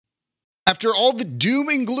After all the doom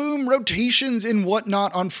and gloom rotations and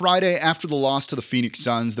whatnot on Friday after the loss to the Phoenix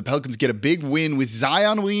Suns, the Pelicans get a big win with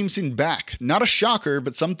Zion Williamson back. Not a shocker,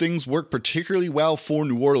 but some things work particularly well for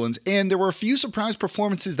New Orleans, and there were a few surprise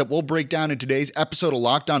performances that we'll break down in today's episode of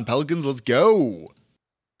Locked On Pelicans. Let's go!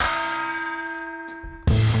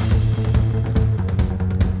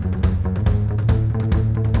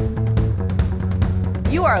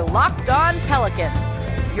 You are Locked On Pelicans,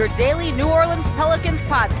 your daily New Orleans Pelicans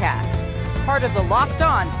podcast. Part of the Locked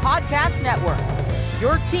On Podcast Network,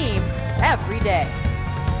 your team every day.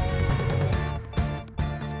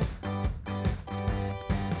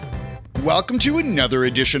 Welcome to another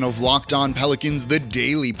edition of Locked On Pelicans, the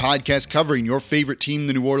daily podcast covering your favorite team,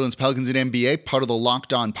 the New Orleans Pelicans and NBA, part of the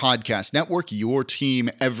Locked On Podcast Network, your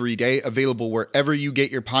team every day, available wherever you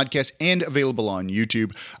get your podcasts and available on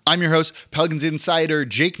YouTube. I'm your host, Pelicans Insider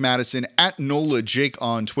Jake Madison, at NOLA Jake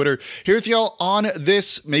on Twitter, here with y'all on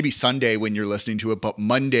this, maybe Sunday when you're listening to it, but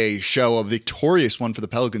Monday show, a victorious one for the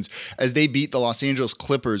Pelicans as they beat the Los Angeles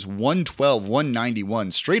Clippers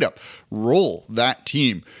 112-191, straight up roll that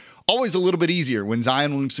team. Always a little bit easier when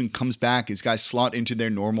Zion Williamson comes back as guys slot into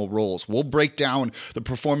their normal roles. We'll break down the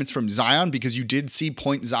performance from Zion because you did see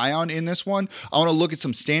Point Zion in this one. I want to look at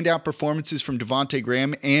some standout performances from Devontae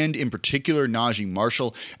Graham and in particular Naji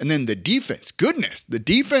Marshall. And then the defense. Goodness, the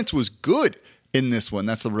defense was good in this one.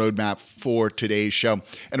 That's the roadmap for today's show.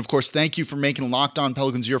 And of course, thank you for making Locked On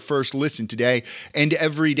Pelicans your first listen today and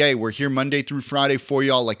every day. We're here Monday through Friday for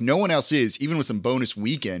y'all like no one else is, even with some bonus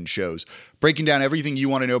weekend shows, breaking down everything you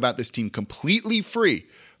want to know about this team completely free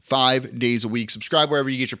 5 days a week. Subscribe wherever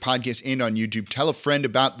you get your podcasts and on YouTube. Tell a friend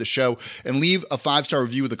about the show and leave a 5-star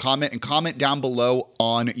review with a comment and comment down below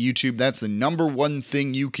on YouTube. That's the number one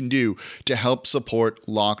thing you can do to help support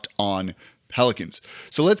Locked On Pelicans.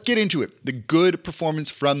 So let's get into it. The good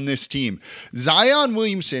performance from this team. Zion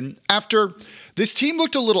Williamson, after this team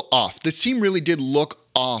looked a little off. This team really did look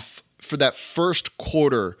off for that first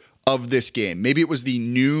quarter of this game. Maybe it was the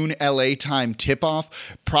noon LA time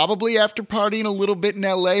tip-off, probably after partying a little bit in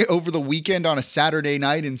LA over the weekend on a Saturday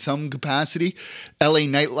night in some capacity. LA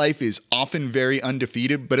nightlife is often very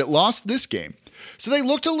undefeated, but it lost this game. So they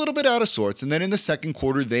looked a little bit out of sorts, and then in the second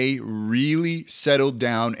quarter, they really settled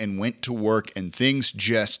down and went to work, and things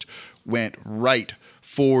just went right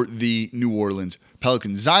for the New Orleans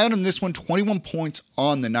Pelicans. Zion in this one, 21 points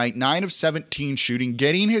on the night, 9 of 17 shooting,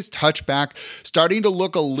 getting his touch back, starting to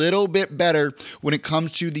look a little bit better when it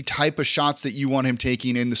comes to the type of shots that you want him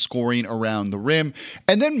taking in the scoring around the rim,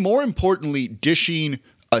 and then more importantly, dishing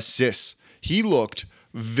assists. He looked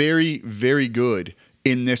very, very good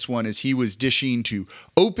in this one as he was dishing to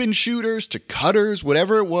open shooters, to cutters,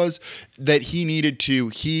 whatever it was that he needed to.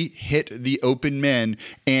 He hit the open men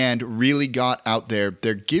and really got out there.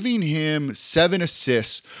 They're giving him 7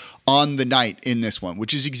 assists on the night in this one,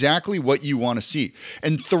 which is exactly what you want to see.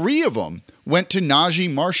 And 3 of them went to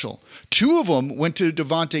Naji Marshall. 2 of them went to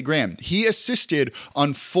Devontae Graham. He assisted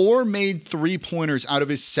on 4 made 3-pointers out of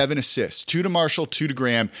his 7 assists. 2 to Marshall, 2 to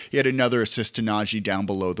Graham. He had another assist to Naji down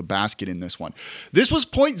below the basket in this one. This was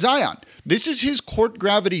Point Zion. This is his court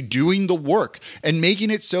gravity doing the work and making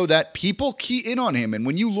it so that people key in on him. And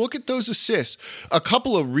when you look at those assists, a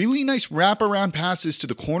couple of really nice wraparound passes to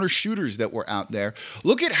the corner shooters that were out there.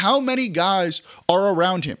 Look at how many guys are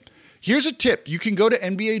around him. Here's a tip. You can go to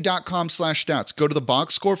NBA.com/stats, go to the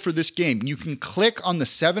box score for this game. You can click on the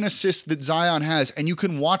 7 assists that Zion has, and you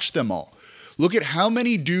can watch them all. Look at how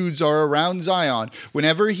many dudes are around Zion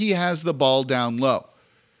whenever he has the ball down low.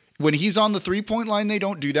 When he's on the 3-point line, they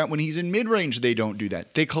don't do that. When he's in mid-range, they don't do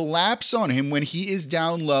that. They collapse on him when he is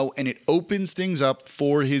down low, and it opens things up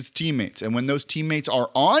for his teammates. And when those teammates are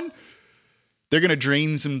on, they're going to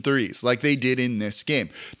drain some threes like they did in this game.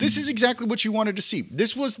 This is exactly what you wanted to see.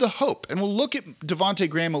 This was the hope. And we'll look at Devontae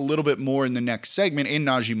Graham a little bit more in the next segment, and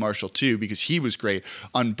Naji Marshall too, because he was great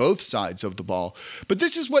on both sides of the ball. But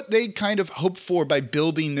this is what they kind of hoped for by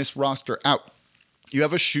building this roster out. You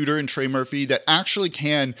have a shooter in Trey Murphy that actually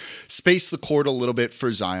can space the court a little bit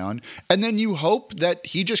for Zion. And then you hope that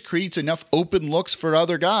he just creates enough open looks for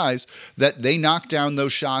other guys that they knock down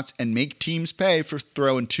those shots and make teams pay for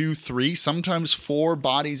throwing 2, 3, sometimes 4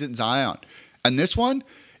 bodies at Zion. And this one,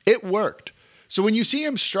 it worked. So when you see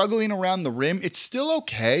him struggling around the rim, it's still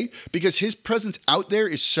okay because his presence out there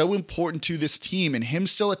is so important to this team, and him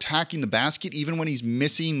still attacking the basket even when he's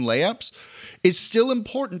missing layups is still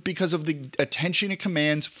important because of the attention it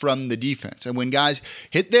commands from the defense. And when guys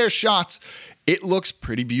hit their shots, it looks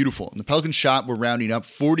pretty beautiful. And the Pelicans shot were rounding up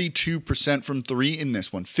 42% from 3 in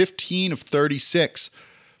this one, 15 of 36.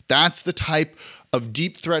 That's the type of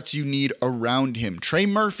deep threats you need around him. Trey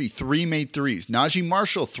Murphy, 3 made threes. Najee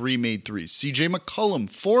Marshall, 3 made threes. CJ McCollum,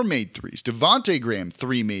 4 made threes. Devontae Graham,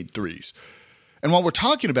 3 made threes. And while we're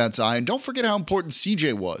talking about Zion, don't forget how important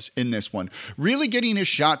CJ was in this one. Really getting his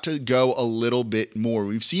shot to go a little bit more.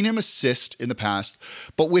 We've seen him assist in the past,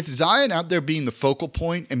 but with Zion out there being the focal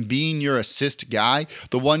point and being your assist guy,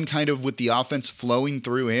 the one kind of with the offense flowing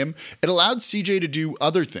through him, it allowed CJ to do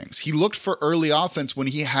other things. He looked for early offense when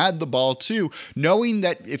he had the ball too, knowing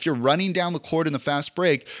that if you're running down the court in the fast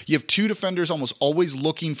break, you have 2 defenders almost always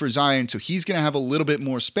looking for Zion, so he's going to have a little bit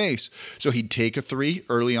more space. So he'd take a 3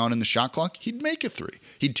 early on in the shot clock. He'd make a 3.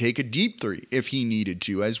 He'd take a deep 3 if he needed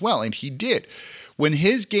to as well, and he did. When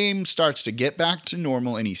his game starts to get back to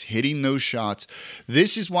normal and he's hitting those shots,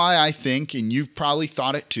 this is why I think, and you've probably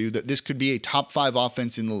thought it too, that this could be a top 5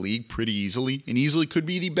 offense in the league pretty easily, and easily could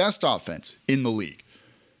be the best offense in the league.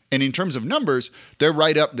 And in terms of numbers, they're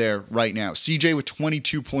right up there right now. CJ with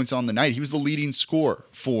 22 points on the night. He was the leading scorer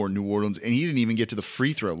for New Orleans, and he didn't even get to the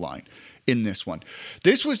free throw line in this one.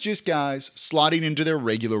 This was just guys slotting into their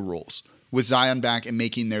regular roles with Zion back and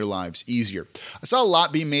making their lives easier. I saw a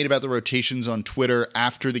lot being made about the rotations on Twitter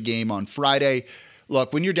after the game on Friday.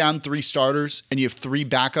 Look, when you're down 3 starters and you have 3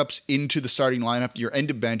 backups into the starting lineup, your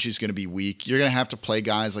end of bench is going to be weak. You're going to have to play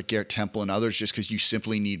guys like Garrett Temple and others just because you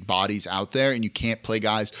simply need bodies out there, and you can't play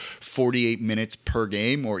guys 48 minutes per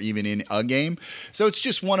game or even in a game. So it's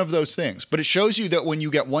just one of those things. But it shows you that when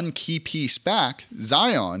you get one key piece back,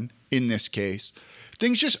 Zion in this case,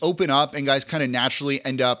 things just open up and guys kind of naturally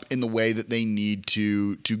end up in the way that they need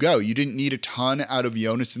to go. You didn't need a ton out of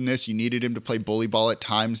Jonas in this. You needed him to play bully ball at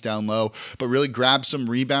times down low, but really grab some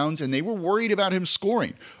rebounds, and they were worried about him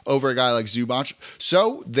scoring over a guy like Zubac.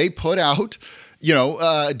 So they put out,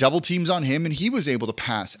 double teams on him, and he was able to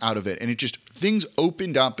pass out of it. And it just, things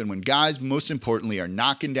opened up, and when guys, most importantly, are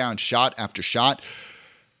knocking down shot after shot,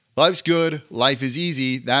 life's good. Life is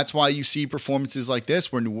easy. That's why you see performances like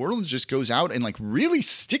this where New Orleans just goes out and really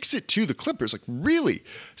sticks it to the Clippers. And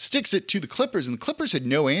the Clippers had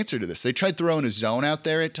no answer to this. They tried throwing a zone out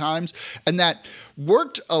there at times, and that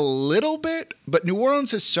worked a little bit, but New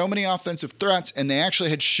Orleans has so many offensive threats, and they actually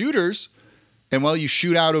had shooters. And you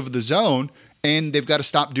shoot out of the zone, and they've got to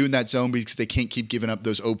stop doing that zone because they can't keep giving up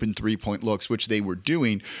those open 3-point looks, which they were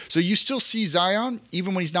doing. So you still see Zion,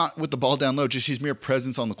 even when he's not with the ball down low, just his mere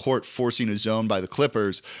presence on the court, forcing a zone by the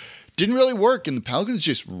Clippers. Didn't really work, and the Pelicans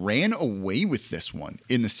just ran away with this one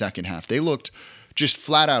in the second half. They looked just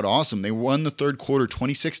flat out awesome. They won the third quarter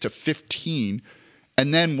 26-15,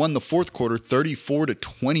 and then won the fourth quarter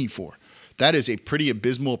 34-24. That is a pretty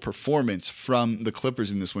abysmal performance from the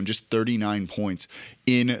Clippers in this one, just 39 points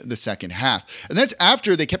in the second half. And that's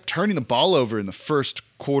after they kept turning the ball over in the first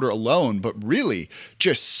quarter alone, but really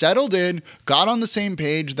just settled in, got on the same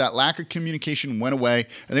page, that lack of communication went away,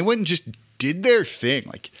 and they went and just did their thing.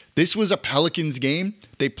 This was a Pelicans game.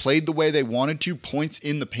 They played the way they wanted to. Points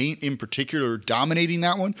in the paint in particular, dominating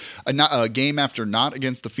that one. A game after not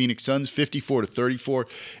against the Phoenix Suns, 54-34.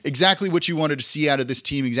 Exactly what you wanted to see out of this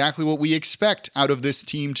team. Exactly what we expect out of this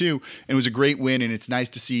team too. And it was a great win, and it's nice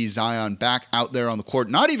to see Zion back out there on the court,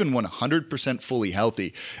 not even 100% fully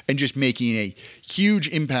healthy, and just making a huge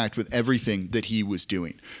impact with everything that he was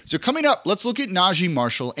doing. So coming up, let's look at Najee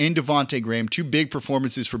Marshall and Devontae Graham. 2 big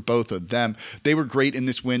performances for both of them. They were great in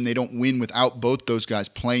this win. They don't win without both those guys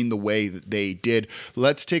playing the way that they did.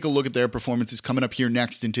 Let's take a look at their performances coming up here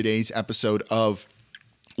next in today's episode of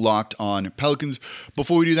Locked On Pelicans.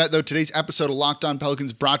 Before we do that, though, today's episode of Locked On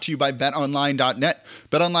Pelicans brought to you by BetOnline.net.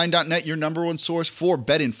 BetOnline.net, your number one source for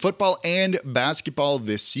betting football and basketball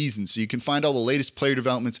this season. So you can find all the latest player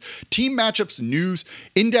developments, team matchups, news,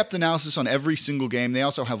 in-depth analysis on every single game. They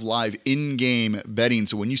also have live in-game betting.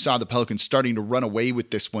 So when you saw the Pelicans starting to run away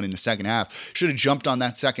with this one in the second half, should have jumped on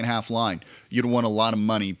that second half line. You'd won a lot of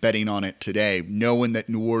money betting on it today, knowing that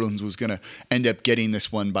New Orleans was going to end up getting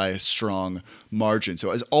this one by a strong margin.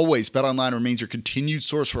 So as always, BetOnline remains your continued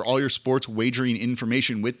source for all your sports wagering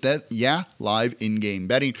information with that, live in-game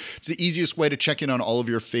betting. It's the easiest way to check in on all of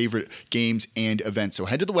your favorite games and events. So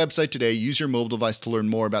head to the website today, use your mobile device to learn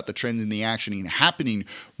more about the trends and the action happening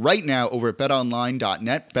right now over at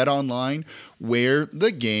BetOnline.net. BetOnline, where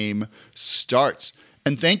the game starts.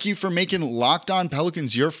 And thank you for making Locked On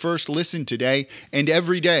Pelicans your first listen today and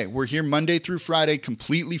every day. We're here Monday through Friday,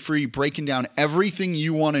 completely free, breaking down everything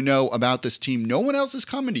you want to know about this team. No one else is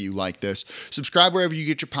coming to you like this. Subscribe wherever you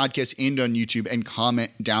get your podcasts and on YouTube, and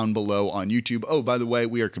comment down below on YouTube. Oh, by the way,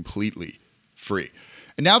 we are completely free.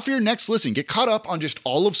 And now for your next listen, get caught up on just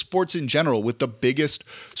all of sports in general with the biggest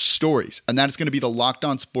stories. And that is going to be the Locked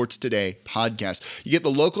On Sports Today podcast. You get the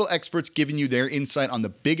local experts giving you their insight on the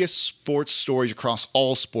biggest sports stories across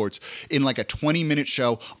all sports in like a 20-minute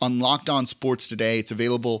show on Locked On Sports Today. It's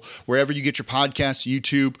available wherever you get your podcasts,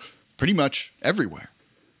 YouTube, pretty much everywhere.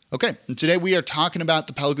 Okay, and today we are talking about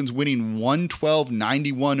the Pelicans winning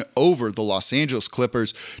 112-91 over the Los Angeles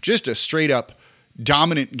Clippers. Just a straight-up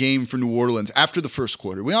dominant game for New Orleans after the first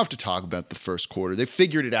quarter. We don't have to talk about the first quarter. They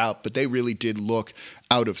figured it out, but they really did look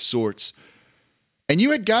out of sorts. And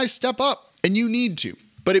you had guys step up, and you need to.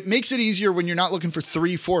 But it makes it easier when you're not looking for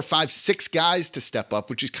 3, 4, 5, 6 guys to step up,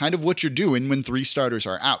 which is kind of what you're doing when 3 starters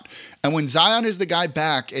are out. And when Zion is the guy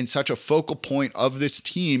back and such a focal point of this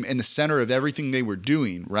team and the center of everything they were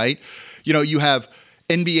doing, right? You know, you have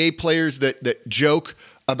NBA players that joke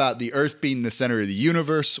about the earth being the center of the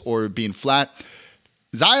universe or being flat.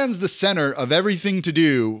 Zion's the center of everything to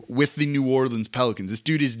do with the New Orleans Pelicans. This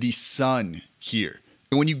dude is the sun here.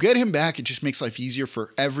 And when you get him back, it just makes life easier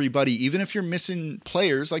for everybody, even if you're missing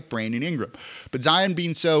players like Brandon Ingram. But Zion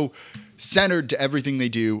being so centered to everything they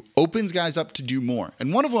do opens guys up to do more.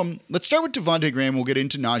 And one of them, let's start with Devontae Graham. We'll get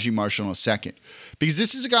into Naji Marshall in a second. Because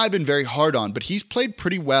this is a guy I've been very hard on, but he's played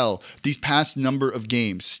pretty well these past number of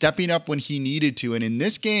games, stepping up when he needed to. And in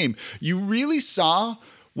this game, you really saw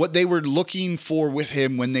what they were looking for with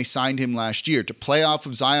him when they signed him last year, to play off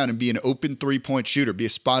of Zion and be an open three-point shooter, be a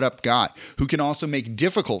spot-up guy who can also make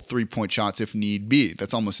difficult three-point shots if need be.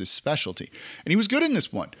 That's almost his specialty. And he was good in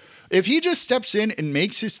this one. If he just steps in and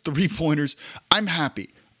makes his three-pointers, I'm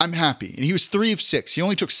happy. And he was 3 of 6. He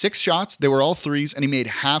only took 6 shots. They were all threes, and he made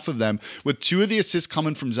half of them with 2 of the assists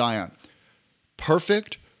coming from Zion.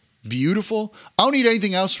 Perfect. Beautiful. I don't need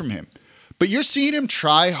anything else from him. But you're seeing him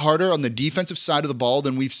try harder on the defensive side of the ball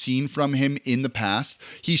than we've seen from him in the past.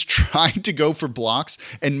 He's trying to go for blocks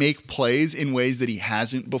and make plays in ways that he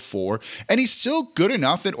hasn't before. And he's still good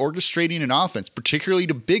enough at orchestrating an offense, particularly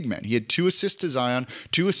to big men. He had 2 assists to Zion,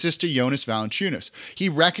 2 assists to Jonas Valanciunas. He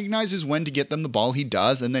recognizes when to get them the ball, he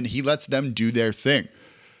does, and then he lets them do their thing.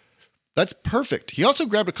 That's perfect. He also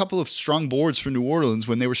grabbed a couple of strong boards for New Orleans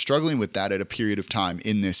when they were struggling with that at a period of time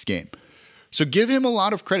in this game. So give him a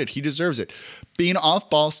lot of credit. He deserves it. Being off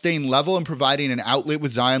ball, staying level, and providing an outlet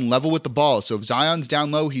with Zion level with the ball. So if Zion's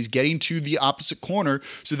down low, he's getting to the opposite corner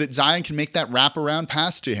so that Zion can make that wraparound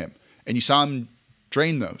pass to him. And you saw him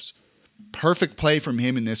drain those. Perfect play from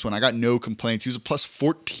him in this one. I got no complaints. He was a plus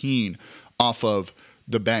 14 off of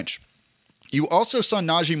the bench. You also saw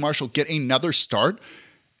Naji Marshall get another start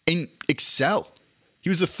and excel. He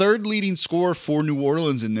was the 3rd leading scorer for New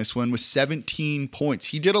Orleans in this one with 17 points.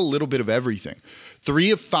 He did a little bit of everything. 3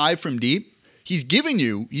 of 5 from deep. He's giving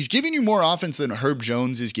you more offense than Herb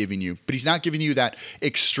Jones is giving you, but he's not giving you that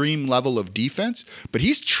extreme level of defense, but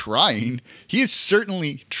he's trying. He is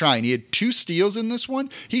certainly trying. He had 2 steals in this one.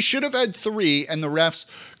 He should have had 3, and the refs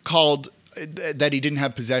called that he didn't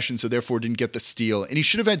have possession, so therefore didn't get the steal. And he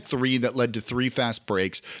should have had 3 that led to 3 fast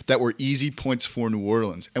breaks that were easy points for New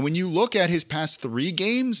Orleans. And when you look at his past 3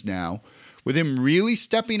 games now, with him really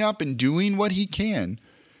stepping up and doing what he can,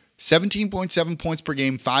 17.7 points per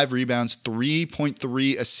game, 5 rebounds,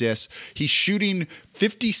 3.3 assists. He's shooting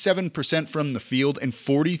 57% from the field and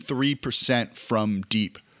 43% from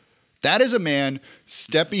deep. That is a man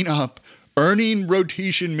stepping up, earning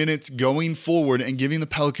rotation minutes going forward and giving the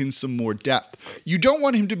Pelicans some more depth. You don't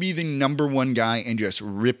want him to be the number 1 guy and just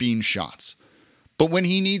ripping shots. But when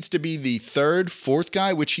he needs to be the 3rd, 4th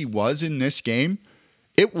guy, which he was in this game,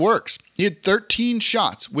 it works. He had 13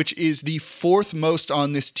 shots, which is the 4th most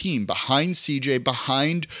on this team, behind CJ,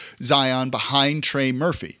 behind Zion, behind Trey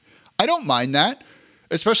Murphy. I don't mind that.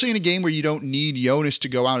 Especially in a game where you don't need Jonas to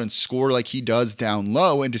go out and score like he does down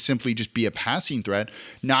low and to simply just be a passing threat.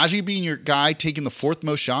 Naji being your guy taking the 4th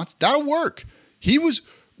most shots, that'll work. He was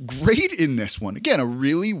great in this one. Again, a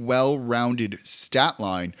really well-rounded stat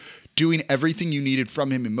line, doing everything you needed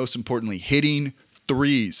from him, and most importantly, hitting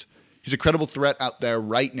threes. He's a credible threat out there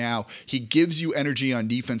right now. He gives you energy on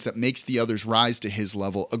defense that makes the others rise to his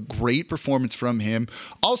level. A great performance from him.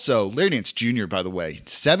 Also, Larry Nance Jr., by the way,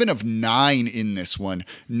 7 of 9 in this one.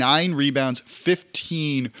 9 rebounds,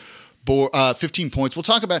 15 points. We'll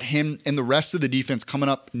talk about him and the rest of the defense coming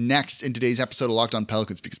up next in today's episode of Locked On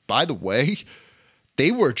Pelicans, because, by the way,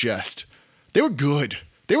 they were good.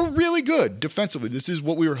 They were really good defensively. This is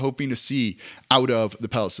what we were hoping to see out of the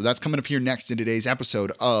Pelicans. So that's coming up here next in today's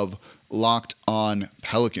episode of Locked On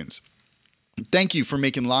Pelicans. Thank you for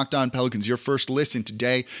making Locked On Pelicans your first listen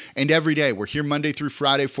today and every day. We're here Monday through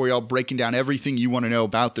Friday for y'all, breaking down everything you want to know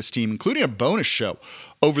about this team, including a bonus show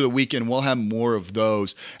over the weekend. We'll have more of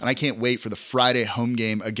those. And I can't wait for the Friday home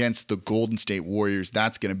game against the Golden State Warriors.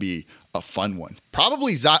 That's going to be a fun one.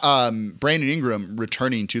 Probably Brandon Ingram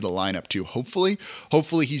returning to the lineup too. Hopefully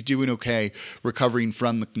he's doing okay, recovering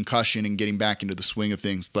from the concussion and getting back into the swing of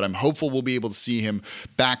things. But I'm hopeful we'll be able to see him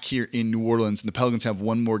back here in New Orleans. And the Pelicans have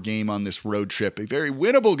one more game on this road trip, a very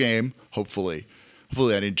winnable game, hopefully.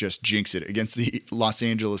 Hopefully I didn't just jinx it, against the Los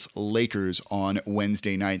Angeles Lakers on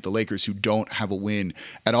Wednesday night. The Lakers who don't have a win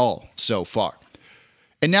at all so far.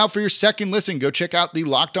 And now for your second listen, go check out the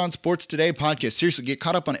Locked On Sports Today podcast. Seriously, get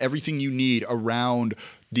caught up on everything you need around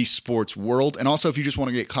the sports world. And also, if you just want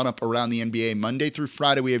to get caught up around the NBA, Monday through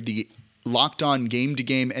Friday, we have the Locked On Game to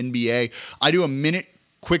Game NBA. I do a minute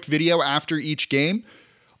quick video after each game.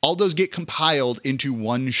 All those get compiled into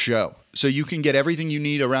one show. So you can get everything you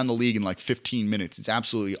need around the league in like 15 minutes. It's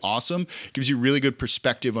absolutely awesome. It gives you really good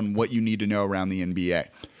perspective on what you need to know around the NBA.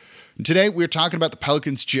 And today, we're talking about the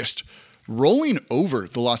Pelicans just rolling over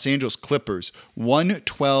the Los Angeles Clippers,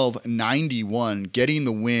 112-91, getting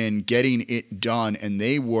the win, getting it done, and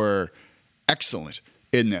they were excellent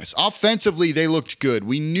in this. Offensively, they looked good.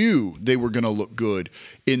 We knew they were going to look good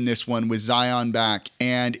in this one with Zion back,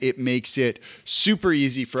 and it makes it super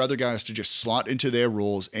easy for other guys to just slot into their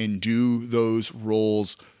roles and do those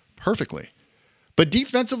roles perfectly. But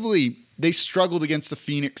defensively, they struggled against the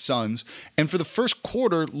Phoenix Suns, and for the first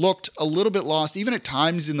quarter looked a little bit lost, even at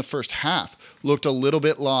times in the first half, looked a little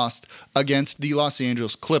bit lost against the Los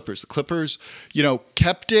Angeles Clippers. The Clippers,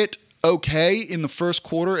 kept it okay in the first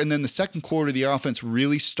quarter, and then the second quarter, the offense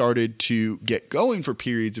really started to get going for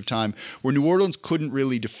periods of time where New Orleans couldn't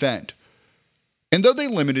really defend. And though they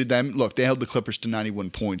limited them, look, they held the Clippers to 91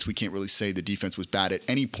 points. We can't really say the defense was bad at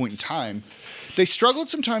any point in time. They struggled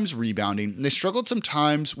sometimes rebounding. And they struggled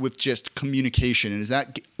sometimes with just communication. And as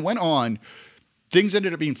that went on, things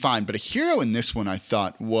ended up being fine. But a hero in this one, I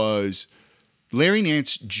thought, was Larry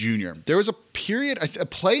Nance Jr. There was a period, a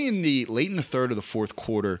play late in the third or the fourth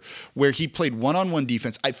quarter where he played one-on-one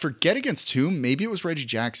defense. I forget against whom. Maybe it was Reggie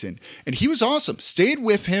Jackson. And he was awesome. Stayed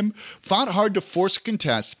with him, fought hard to force a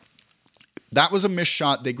contest. That was a missed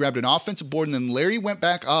shot. They grabbed an offensive board, and then Larry went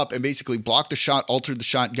back up and basically blocked the shot, altered the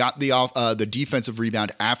shot, got the defensive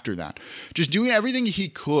rebound after that. Just doing everything he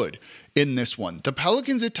could in this one. The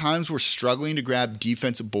Pelicans at times were struggling to grab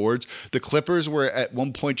defensive boards. The Clippers were at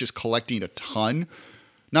one point just collecting a ton.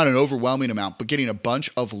 Not an overwhelming amount, but getting a bunch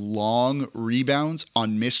of long rebounds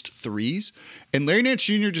on missed threes. And Larry Nance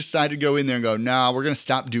Jr. decided to go in there and go, nah, we're going to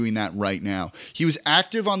stop doing that right now. He was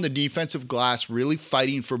active on the defensive glass, really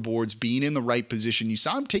fighting for boards, being in the right position. You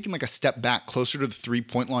saw him taking like a step back closer to the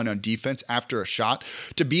three-point line on defense after a shot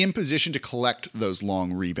to be in position to collect those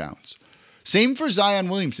long rebounds. Same for Zion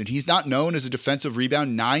Williamson. He's not known as a defensive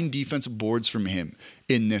rebound. 9 defensive boards from him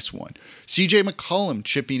in this one. CJ McCollum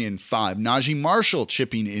chipping in 5. Najee Marshall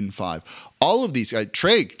chipping in 5. All of these guys,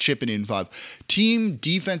 Trey chipping in 5. Team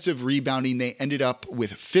defensive rebounding, they ended up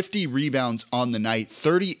with 50 rebounds on the night,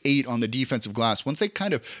 38 on the defensive glass. Once they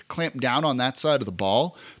kind of clamped down on that side of the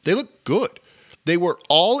ball, they looked good. They were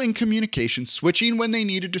all in communication, switching when they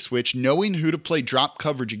needed to switch, knowing who to play drop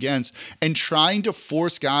coverage against, and trying to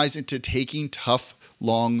force guys into taking tough,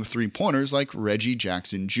 long three-pointers like Reggie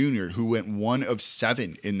Jackson Jr., who went 1 of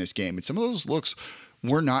 7 in this game. And some of those looks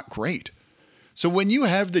were not great. So when you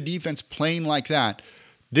have the defense playing like that,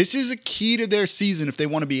 this is a key to their season if they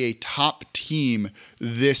want to be a top team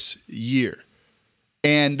this year.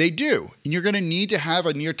 And they do. And you're going to need to have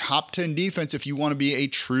a near top 10 defense if you want to be a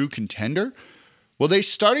true contender. Well, they're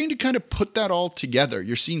starting to kind of put that all together.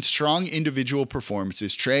 You're seeing strong individual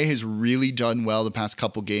performances. Trey has really done well the past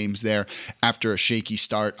couple games there after a shaky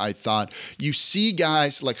start, I thought. You see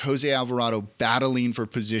guys like Jose Alvarado battling for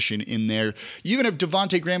position in there. You even have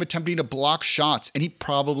Devontae Graham attempting to block shots, and he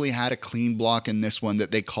probably had a clean block in this one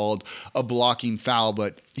that they called a blocking foul,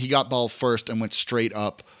 but he got ball first and went straight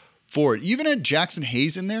up for it. You even had Jackson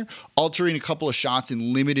Hayes in there, altering a couple of shots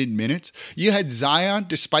in limited minutes. You had Zion,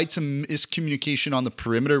 despite some miscommunication on the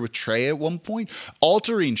perimeter with Trey at one point,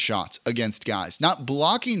 altering shots against guys. Not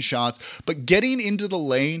blocking shots, but getting into the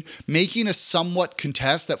lane, making a somewhat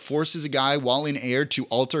contest that forces a guy while in air to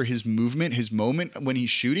alter his movement, his moment when he's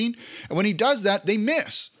shooting. And when he does that, they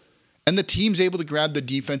miss. And the team's able to grab the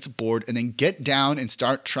defensive board and then get down and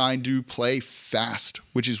start trying to play fast,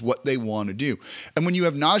 which is what they want to do. And when you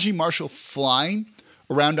have Najee Marshall flying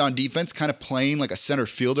around on defense, kind of playing like a center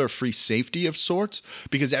fielder, free safety of sorts,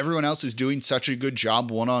 because everyone else is doing such a good job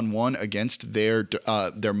one-on-one against their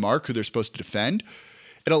mark who they're supposed to defend,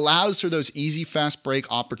 it allows for those easy fast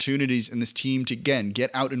break opportunities in this team to, again, get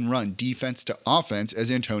out and run defense to offense, as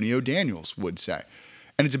Antonio Daniels would say.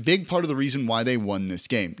 And it's a big part of the reason why they won this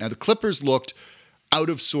game. Now, the Clippers looked out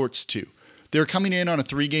of sorts too. They're coming in on a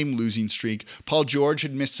 3-game losing streak. Paul George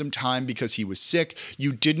had missed some time because he was sick.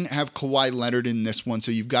 You didn't have Kawhi Leonard in this one,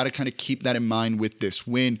 so you've got to kind of keep that in mind with this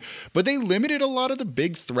win. But they limited a lot of the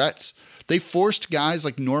big threats. They forced guys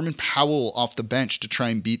like Norman Powell off the bench to try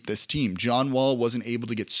and beat this team. John Wall wasn't able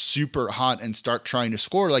to get super hot and start trying to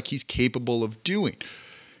score like he's capable of doing.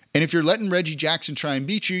 And if you're letting Reggie Jackson try and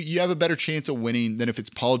beat you, you have a better chance of winning than if it's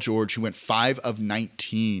Paul George, who went 5 of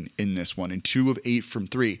 19 in this one and 2 of 8 from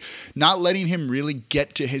 3. Not letting him really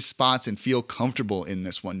get to his spots and feel comfortable in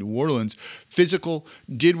this one. New Orleans, physical,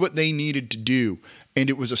 did what they needed to do. And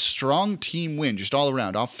it was a strong team win just all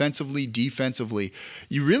around, offensively, defensively.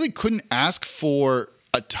 You really couldn't ask for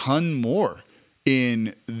a ton more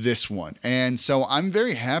in this one. And so I'm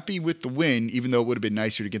very happy with the win, even though it would have been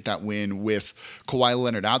nicer to get that win with Kawhi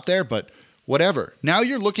Leonard out there, but whatever. Now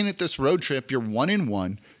you're looking at this road trip, you're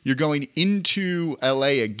 1-1, you're going into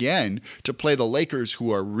LA again to play the Lakers,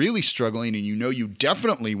 who are really struggling, and you know you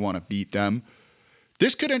definitely want to beat them.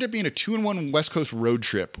 This could end up being a 2-1 West Coast road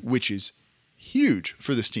trip, which is huge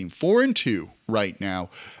for this team. 4-2 right now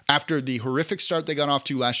after the horrific start they got off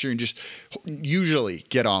to last year and just usually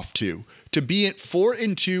get off to. To be at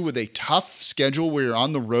 4-2 with a tough schedule where you're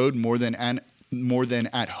on the road more than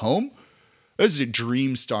at home, this is a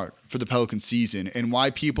dream start for the Pelicans season, and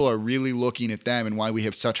why people are really looking at them and why we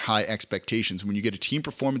have such high expectations. When you get a team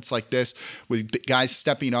performance like this with guys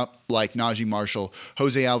stepping up like Najee Marshall,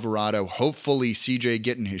 Jose Alvarado, hopefully CJ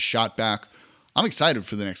getting his shot back, I'm excited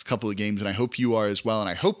for the next couple of games, and I hope you are as well, and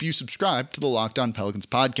I hope you subscribe to the Locked On Pelicans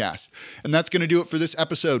podcast. And that's going to do it for this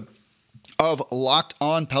episode of Locked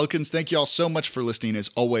On Pelicans. Thank you all so much for listening. As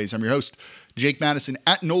always, I'm your host, Jake Madison,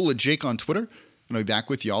 at NOLA Jake on Twitter, and I'll be back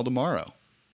with you all tomorrow.